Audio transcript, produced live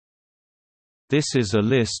This is a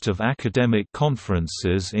list of academic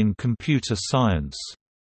conferences in computer science.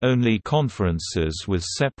 Only conferences with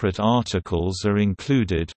separate articles are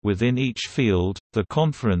included. Within each field, the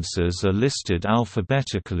conferences are listed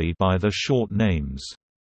alphabetically by the short names.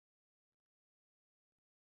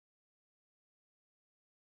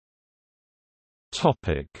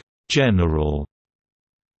 Topic: General.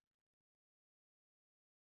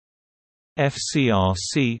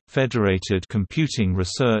 FCRC – Federated Computing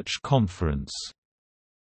Research Conference.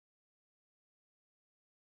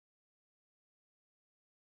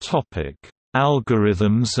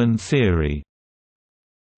 Algorithms and theory.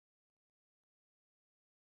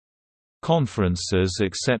 Conferences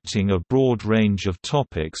accepting a broad range of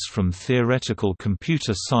topics from theoretical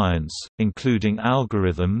computer science, including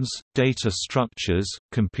algorithms, data structures,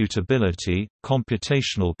 computability,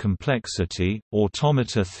 computational complexity,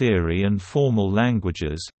 automata theory and formal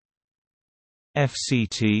languages.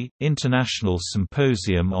 FCT – International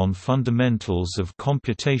Symposium on Fundamentals of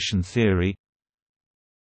Computation Theory.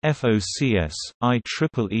 FOCS –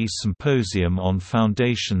 IEEE Symposium on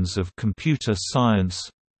Foundations of Computer Science.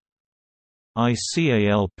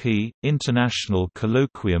 ICALP – International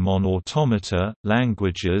Colloquium on Automata,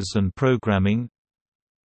 Languages and Programming.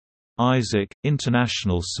 ISAC –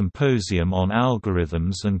 International Symposium on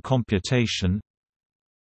Algorithms and Computation.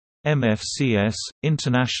 MFCS –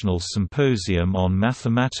 International Symposium on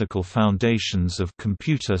Mathematical Foundations of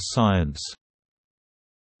Computer Science.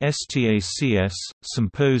 STACS –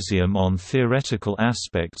 Symposium on Theoretical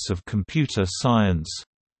Aspects of Computer Science.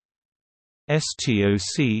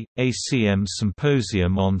 STOC – ACM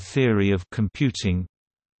Symposium on Theory of Computing.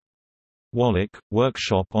 WALLIC –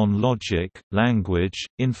 Workshop on Logic, Language,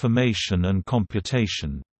 Information and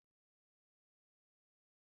Computation.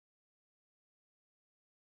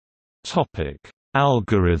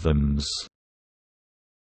 Algorithms.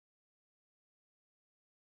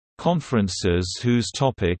 Conferences whose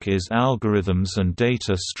topic is algorithms and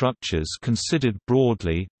data structures considered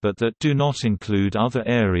broadly, but that do not include other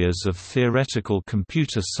areas of theoretical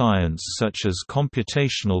computer science such as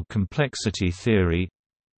computational complexity theory.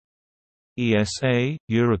 ESA –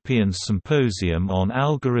 European Symposium on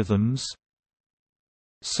Algorithms.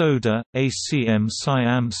 SODA – ACM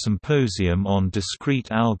Siam Symposium on Discrete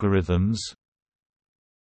Algorithms.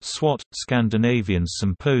 SWOT – Scandinavian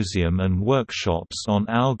Symposium and Workshops on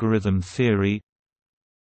Algorithm Theory.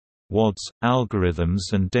 WADS –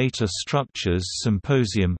 Algorithms and Data Structures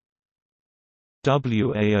Symposium.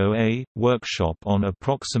 WAOA – Workshop on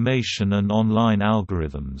Approximation and Online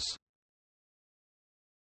Algorithms.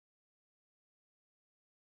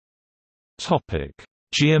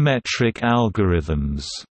 Geometric algorithms.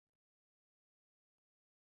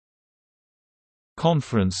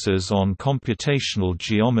 Conferences on computational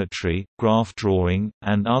geometry, graph drawing,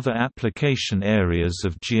 and other application areas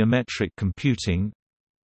of geometric computing.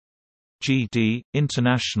 GD –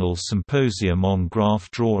 International Symposium on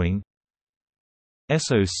Graph Drawing.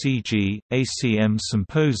 SOCG – ACM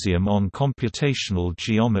Symposium on Computational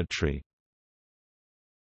Geometry.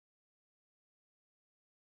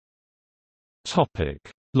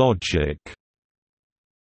 Logic.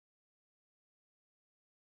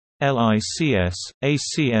 LICS –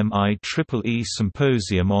 ACM IEEE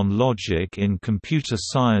Symposium on Logic in Computer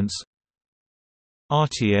Science.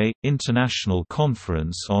 RTA – International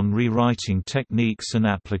Conference on Rewriting Techniques and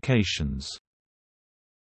Applications.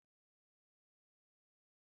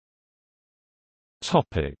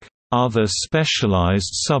 Other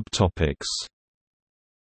specialized subtopics.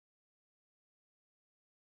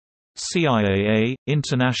 CIAA –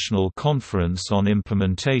 International Conference on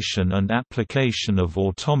Implementation and Application of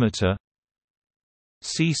Automata.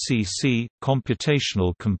 CCC –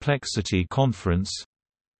 Computational Complexity Conference.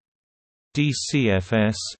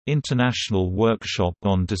 DCFS – International Workshop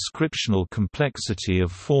on Descriptional Complexity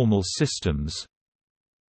of Formal Systems.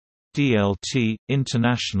 DLT –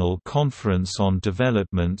 International Conference on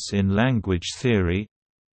Developments in Language Theory.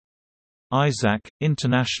 ISAC –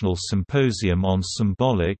 International Symposium on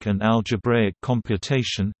Symbolic and Algebraic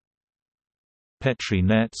Computation. Petri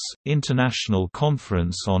nets – International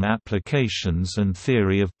Conference on Applications and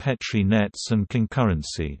Theory of Petri nets and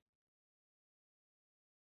Concurrency.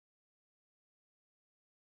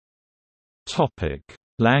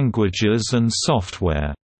 Languages and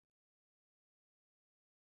software.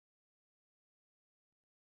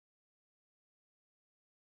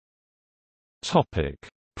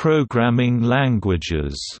 Programming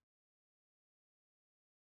languages.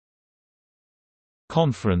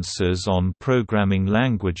 Conferences on programming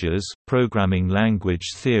languages, programming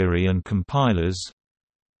language theory and compilers.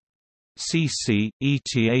 CC,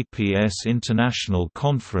 ETAPS International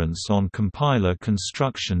Conference on Compiler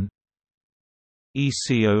Construction,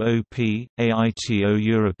 ECOOP, AITO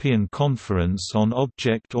European Conference on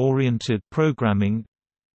Object-Oriented Programming,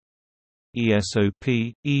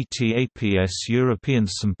 ESOP, ETAPS European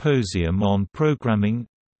Symposium on Programming,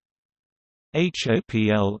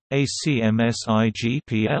 HOPL, ACMS-IGPLAN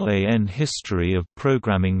History of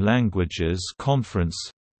Programming Languages Conference,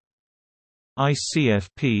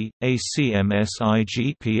 ICFP, ACMS-IGPLAN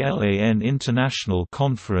International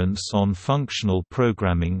Conference on Functional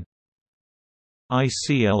Programming,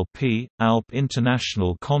 ICLP, ALP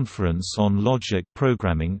International Conference on Logic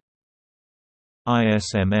Programming,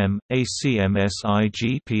 ISMM, ACMS-IGPLAN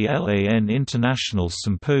International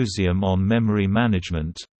Symposium on Memory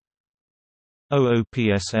Management,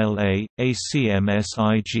 OOPSLA, ACMS-IGPLAN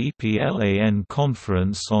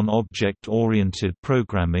Conference on Object-Oriented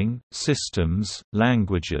Programming, Systems,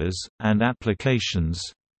 Languages, and Applications,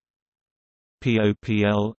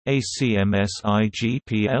 POPL, ACMS-IGPLAN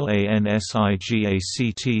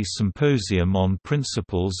SIGACT Symposium on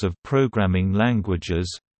Principles of Programming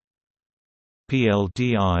Languages,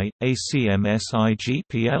 PLDI, ACMS-IGPLAN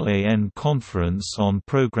Conference on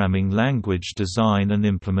Programming Language Design and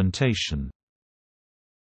Implementation.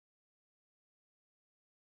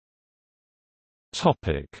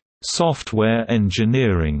 Software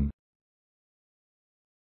engineering.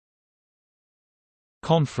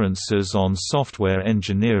 Conferences on software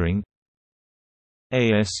engineering,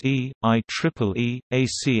 ASE, IEEE,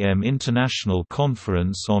 ACM International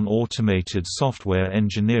Conference on Automated Software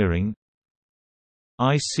Engineering,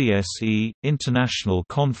 ICSE, International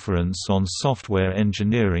Conference on Software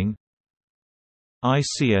Engineering,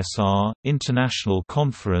 ICSR, International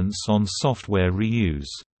Conference on Software Reuse.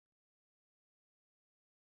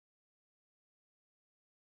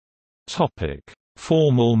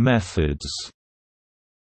 Formal methods.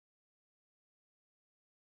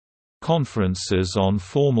 Conferences on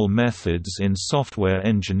formal methods in software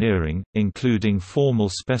engineering, including formal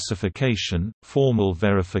specification, formal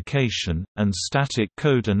verification, and static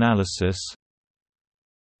code analysis.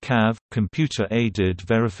 CAV, computer-aided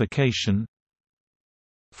verification.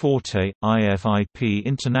 Forte, IFIP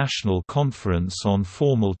International Conference on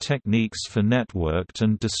Formal Techniques for Networked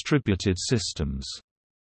and Distributed Systems.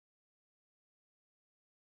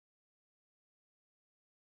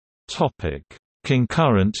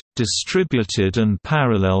 Concurrent, distributed and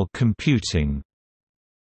parallel computing.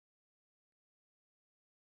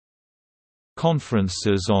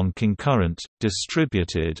 Conferences on concurrent,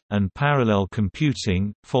 distributed, and parallel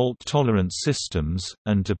computing, fault-tolerant systems,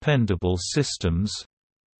 and dependable systems.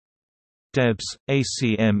 DEBS,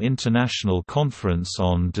 ACM International Conference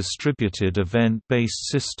on Distributed Event-Based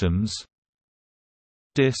Systems.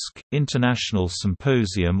 DISC, International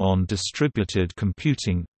Symposium on Distributed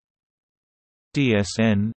Computing.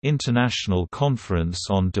 DSN, International Conference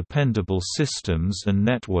on Dependable Systems and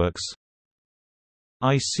Networks.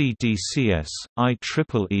 ICDCS,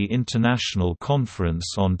 IEEE International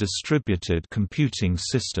Conference on Distributed Computing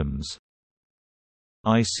Systems.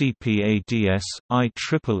 ICPADS,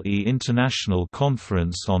 IEEE International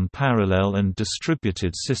Conference on Parallel and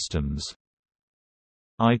Distributed Systems.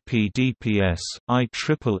 IPDPS,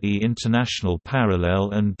 IEEE International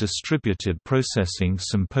Parallel and Distributed Processing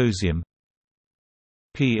Symposium.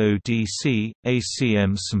 PODC,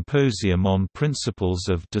 ACM Symposium on Principles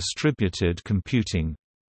of Distributed Computing.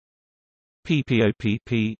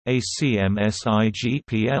 PPOPP, ACM-SIGPLAN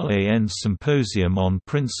Symposium on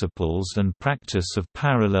Principles and Practice of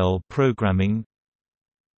Parallel Programming.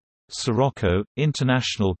 Sirocco,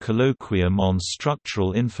 International Colloquium on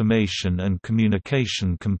Structural Information and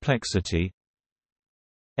Communication Complexity.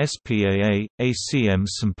 SPAA, ACM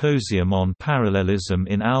Symposium on Parallelism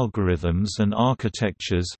in Algorithms and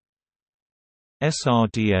Architectures.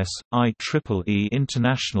 SRDS, IEEE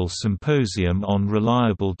International Symposium on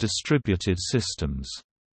Reliable Distributed Systems.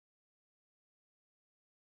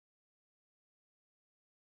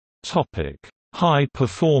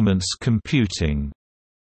 High-performance computing.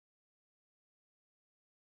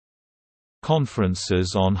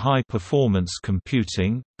 Conferences on high-performance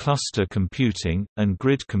computing, cluster computing, and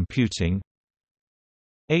grid computing.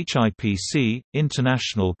 HIPC,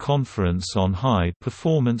 International Conference on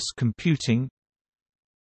High-Performance Computing.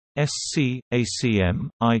 SC, ACM,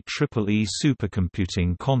 IEEE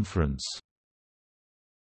Supercomputing Conference.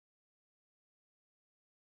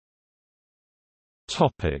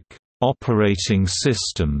 Operating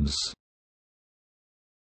systems.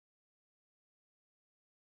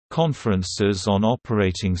 Conferences on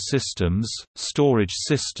operating systems, storage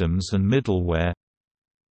systems and middleware.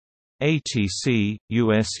 ATC,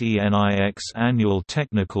 USENIX Annual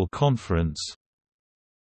Technical Conference.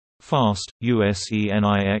 FAST,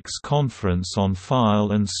 USENIX Conference on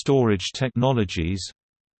File and Storage Technologies.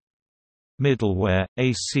 Middleware,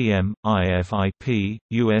 ACM, IFIP,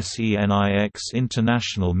 USENIX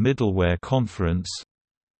International Middleware Conference.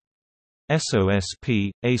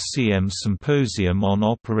 SOSP, ACM Symposium on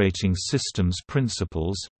Operating Systems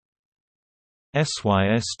Principles.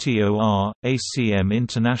 SYSTOR, ACM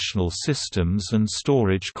International Systems and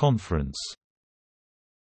Storage Conference.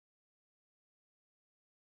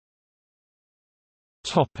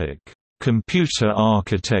 Computer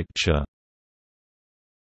architecture.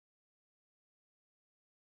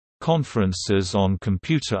 Conferences on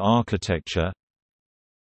computer architecture.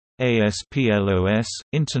 ASPLOS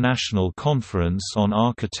 – International Conference on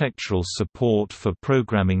Architectural Support for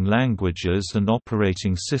Programming Languages and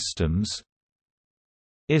Operating Systems.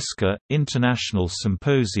 ISCA – International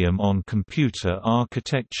Symposium on Computer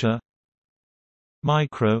Architecture.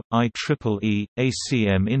 Micro – IEEE –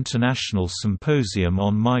 ACM International Symposium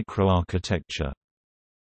on Microarchitecture.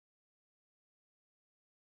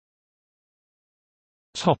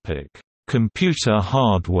 Computer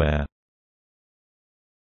hardware.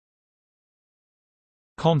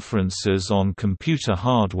 Conferences on computer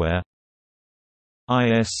hardware.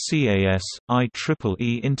 ISCAS –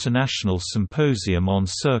 IEEE International Symposium on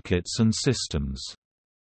Circuits and Systems.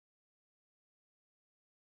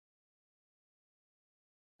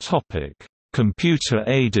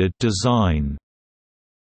 Computer-aided design.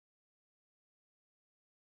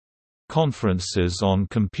 Conferences on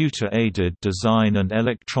computer-aided design and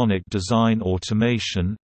electronic design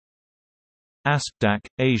automation. ASP-DAC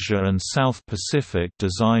 – Asia and South Pacific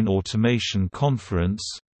Design Automation Conference.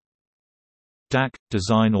 DAC –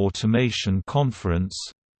 Design Automation Conference.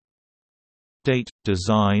 DATE –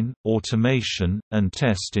 Design, Automation, and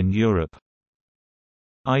Test in Europe.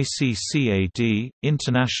 ICCAD –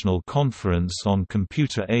 International Conference on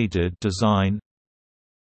Computer-Aided Design.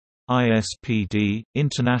 ISPD –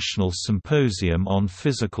 International Symposium on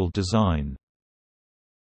Physical Design.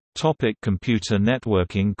 Computer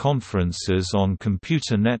networking. Conferences on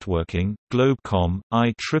computer networking. Globecom,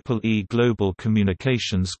 IEEE Global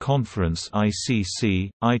Communications Conference ICC,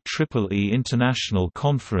 IEEE International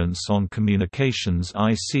Conference on Communications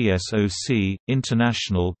ICSOC,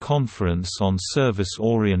 International Conference on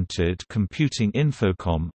Service-Oriented Computing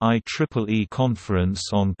Infocom, IEEE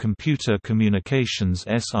Conference on Computer Communications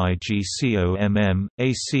SIGCOMM,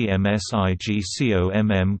 ACM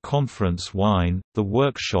SIGCOMM Conference WINE, the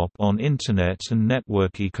Workshop on Internet and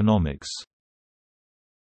Network Economics.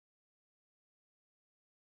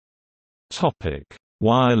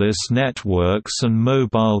 Wireless networks and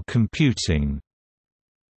mobile computing.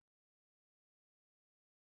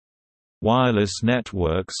 Wireless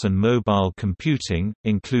networks and mobile computing,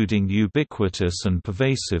 including ubiquitous and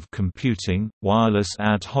pervasive computing, wireless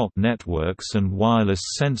ad hoc networks and wireless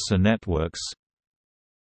sensor networks.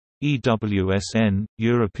 EWSN –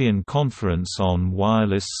 European Conference on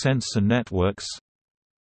Wireless Sensor Networks.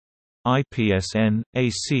 IPSN –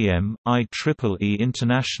 ACM – IEEE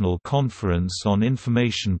International Conference on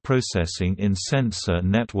Information Processing in Sensor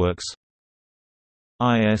Networks.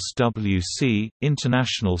 ISWC –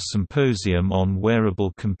 International Symposium on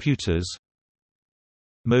Wearable Computers.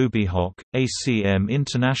 MobiHoc – ACM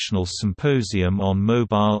International Symposium on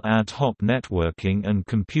Mobile Ad Hoc Networking and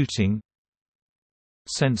Computing.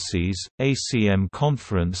 SENSES – ACM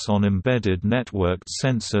Conference on Embedded Networked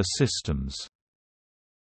Sensor Systems.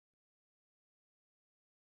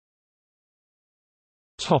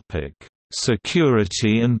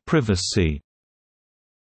 Security and privacy.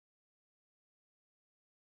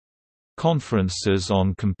 Conferences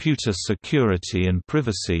on computer security and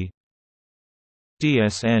privacy.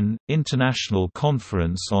 DSN – International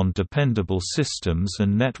Conference on Dependable Systems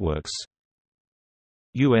and Networks.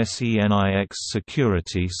 USENIX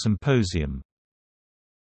Security Symposium.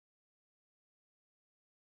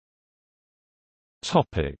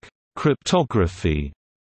 Cryptography.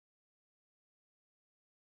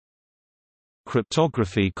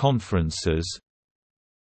 Cryptography conferences.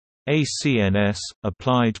 ACNS –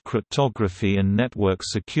 Applied Cryptography and Network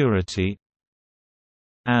Security.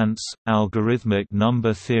 ANTS – Algorithmic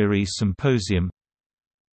Number Theory Symposium.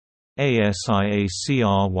 ASIACRYPT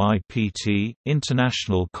 –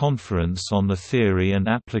 International Conference on the Theory and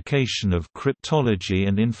Application of Cryptology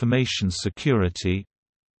and Information Security.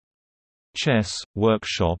 CHESS –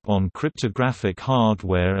 Workshop on Cryptographic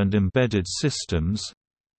Hardware and Embedded Systems.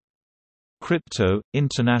 Crypto –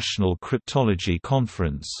 International Cryptology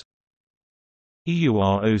Conference.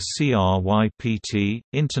 EUROCRYPT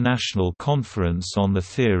 – International Conference on the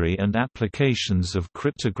Theory and Applications of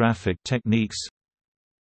Cryptographic Techniques.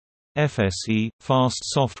 FSE – Fast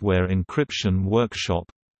Software Encryption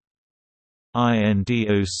Workshop.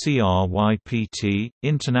 INDOCRYPT –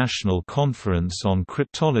 International Conference on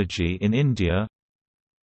Cryptology in India.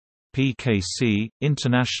 PKC –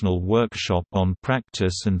 International Workshop on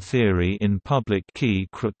Practice and Theory in Public Key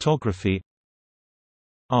Cryptography.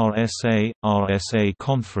 RSA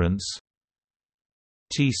Conference.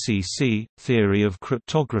 TCC – Theory of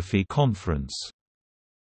Cryptography Conference.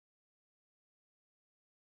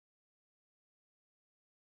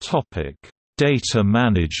 Data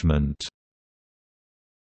management.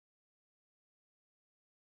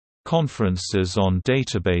 Conferences on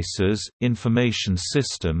databases, information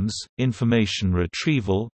systems, information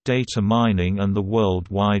retrieval, data mining and the World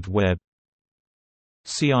Wide Web.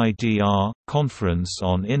 CIDR – Conference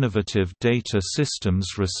on Innovative Data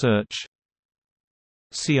Systems Research.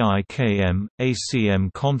 CIKM –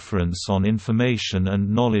 ACM Conference on Information and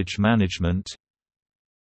Knowledge Management.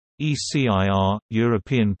 ECIR –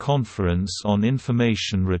 European Conference on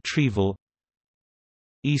Information Retrieval.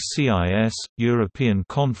 ECIS – European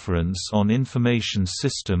Conference on Information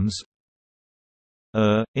Systems.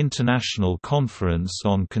 International Conference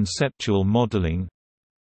on Conceptual Modeling.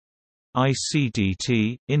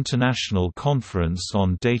 ICDT – International Conference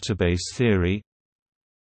on Database Theory.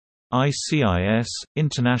 ICIS –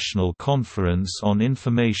 International Conference on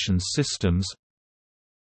Information Systems.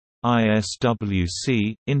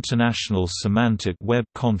 ISWC – International Semantic Web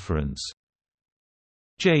Conference.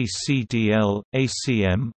 JCDL –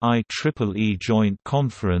 ACM – IEEE Joint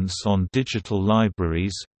Conference on Digital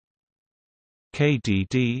Libraries.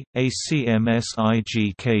 KDD – ACM-SIG-KDD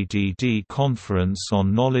Conference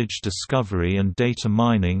on Knowledge Discovery and Data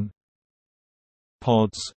Mining.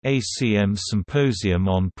 PODS – ACM Symposium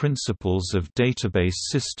on Principles of Database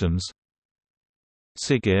Systems.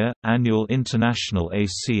 SIGIR – Annual International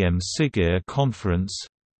ACM SIGIR Conference.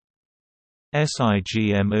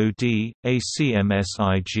 SIGMOD – ACM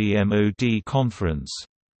SIGMOD Conference.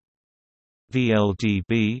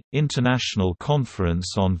 VLDB – International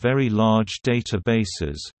Conference on Very Large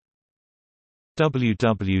Databases.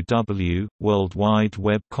 WWW – World Wide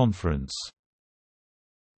Web Conference.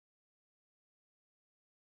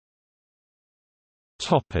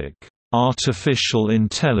 Artificial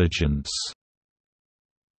intelligence.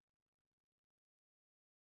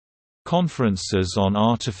 Conferences on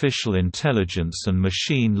artificial intelligence and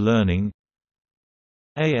machine learning.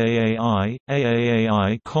 AAAI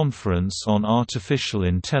Conference on Artificial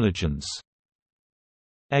Intelligence.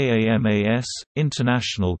 AAMAS –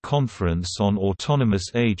 International Conference on Autonomous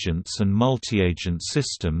Agents and Multi-Agent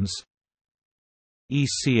Systems.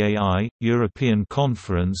 ECAI – European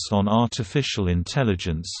Conference on Artificial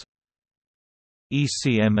Intelligence.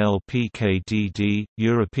 ECMLPKDD –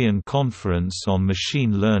 European Conference on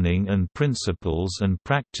Machine Learning and Principles and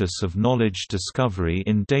Practice of Knowledge Discovery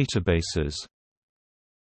in Databases.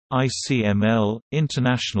 ICML –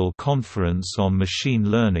 International Conference on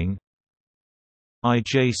Machine Learning.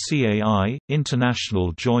 IJCAI –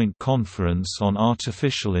 International Joint Conference on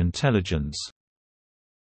Artificial Intelligence.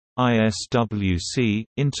 ISWC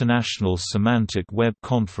 – International Semantic Web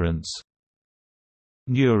Conference.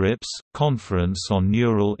 NeurIPS – Conference on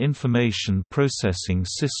Neural Information Processing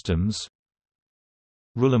Systems.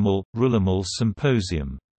 RULAML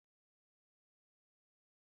Symposium.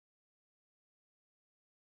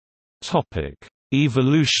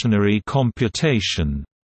 Evolutionary computation.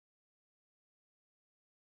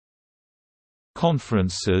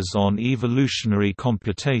 Conferences on evolutionary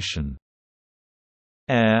computation.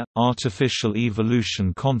 AIR – Artificial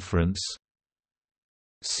Evolution Conference.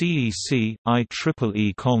 CEC –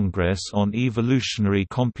 IEEE Congress on Evolutionary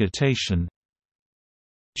Computation.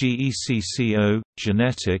 GECCO –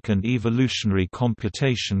 Genetic and Evolutionary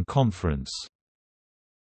Computation Conference.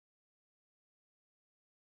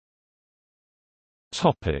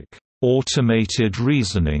 Automated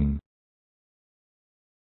reasoning.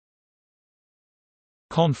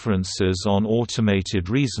 Conferences on automated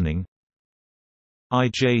reasoning.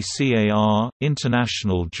 IJCAR –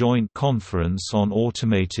 International Joint Conference on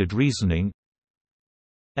Automated Reasoning.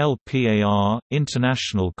 LPAR –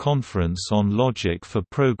 International Conference on Logic for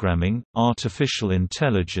Programming, Artificial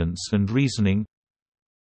Intelligence and Reasoning.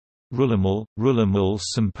 RULAML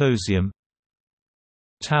Symposium.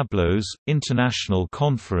 Tableaus – International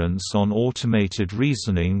Conference on Automated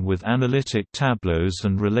Reasoning with Analytic Tableaus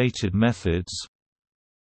and Related Methods.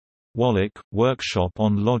 WALLIC – Workshop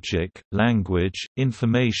on Logic, Language,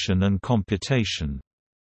 Information and Computation.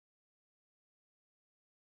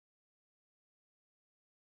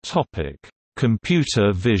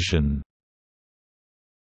 Computer vision.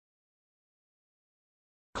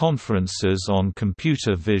 Conferences on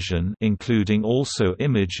computer vision including also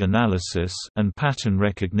image analysis and pattern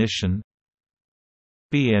recognition.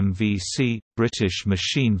 BMVC – British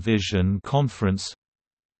Machine Vision Conference.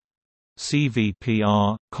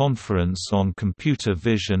 CVPR – Conference on Computer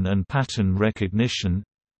Vision and Pattern Recognition.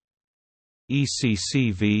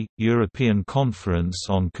 ECCV – European Conference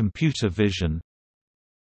on Computer Vision.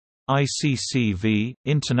 ICCV –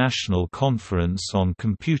 International Conference on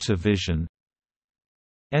Computer Vision.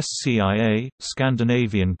 SCIA –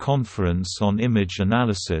 Scandinavian Conference on Image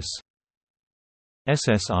Analysis.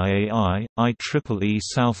 SSIAI – IEEE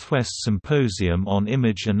Southwest Symposium on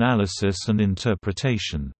Image Analysis and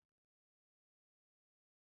Interpretation.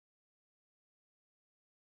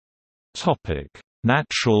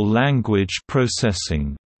 Natural language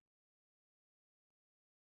processing.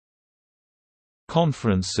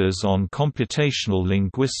 Conferences on computational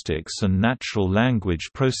linguistics and natural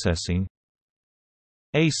language processing.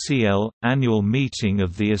 ACL – Annual Meeting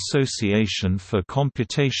of the Association for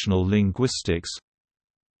Computational Linguistics.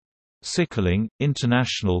 SICLING –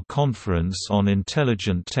 International Conference on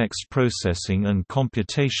Intelligent Text Processing and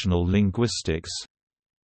Computational Linguistics.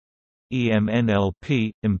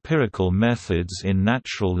 EMNLP – Empirical Methods in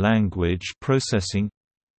Natural Language Processing.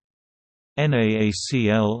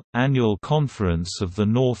 NAACL – Annual Conference of the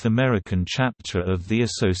North American Chapter of the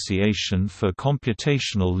Association for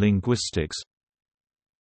Computational Linguistics.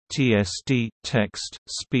 TSD – Text,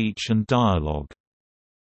 Speech and Dialogue.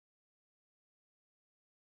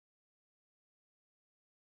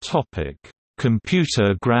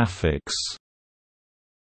 Computer graphics.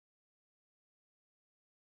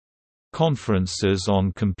 Conferences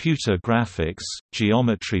on computer graphics,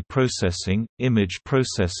 geometry processing, image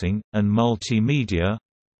processing, and multimedia.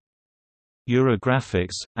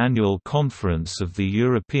 Eurographics – Annual Conference of the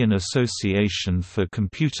European Association for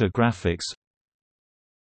Computer Graphics.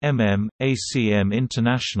 ACM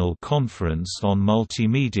International Conference on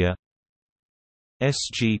Multimedia.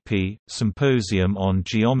 SGP – Symposium on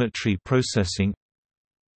Geometry Processing.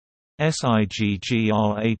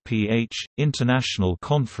 SIGGRAPH – International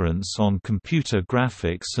Conference on Computer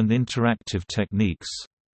Graphics and Interactive Techniques.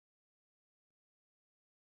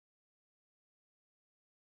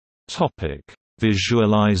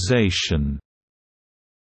 Visualization.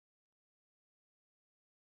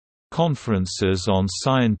 Conferences on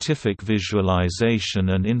scientific visualization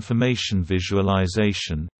and information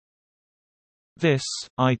visualization. This,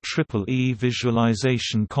 IEEE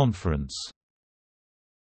Visualization Conference.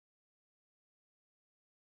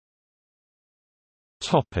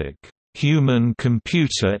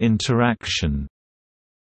 Human-computer interaction.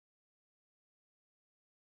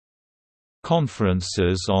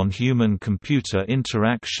 Conferences on human-computer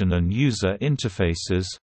interaction and user interfaces.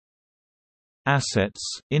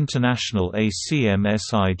 Assets – International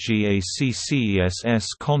ACM-SIGACCESS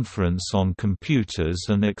Conference on Computers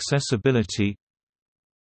and Accessibility.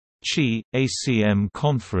 CHI – ACM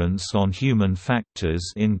Conference on Human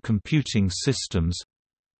Factors in Computing Systems.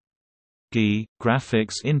 GI –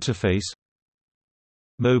 Graphics Interface.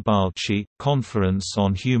 MobileChi – Conference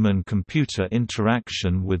on Human-Computer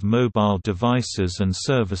Interaction with Mobile Devices and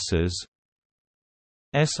Services.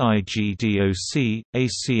 SIGDOC –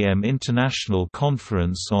 ACM International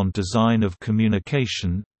Conference on Design of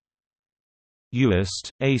Communication. UIST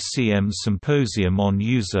 – ACM Symposium on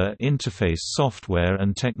User Interface Software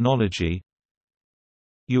and Technology.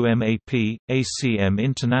 UMAP – ACM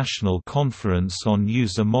International Conference on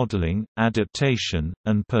User Modeling, Adaptation,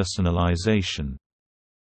 and Personalization.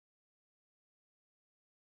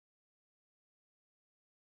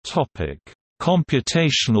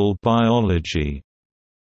 Computational biology.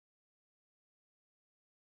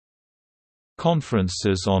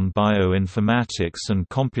 Conferences on bioinformatics and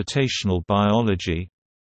computational biology.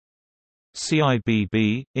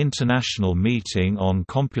 CIBB – International Meeting on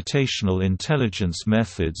Computational Intelligence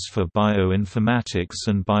Methods for Bioinformatics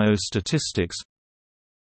and Biostatistics.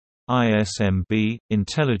 ISMB –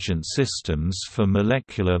 Intelligent Systems for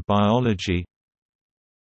Molecular Biology.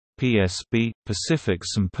 PSB – Pacific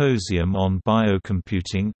Symposium on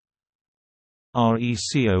Biocomputing.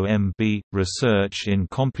 RECOMB – Research in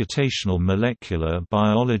Computational Molecular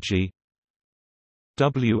Biology.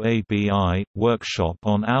 WABI – Workshop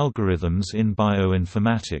on Algorithms in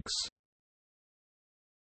Bioinformatics.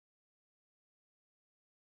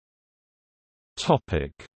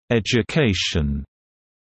 Education.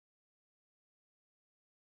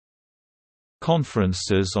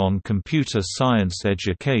 Conferences on computer science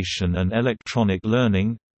education and electronic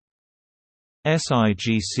learning.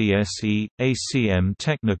 SIGCSE – ACM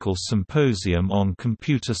Technical Symposium on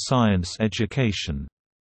Computer Science Education.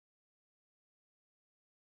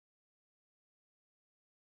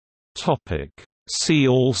 See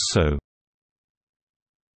also: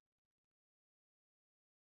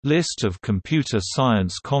 List of computer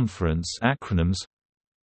science conference acronyms,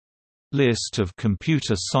 List of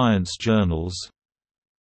computer science journals,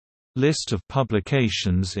 List of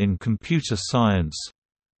publications in computer science,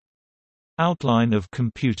 Outline of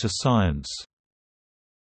computer science.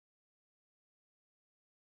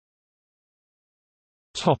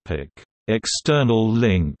 External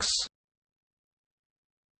links: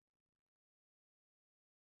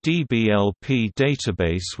 DBLP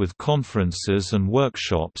database with conferences and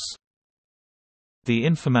workshops, the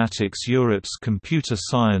Informatics Europe's Computer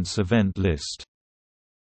Science event list.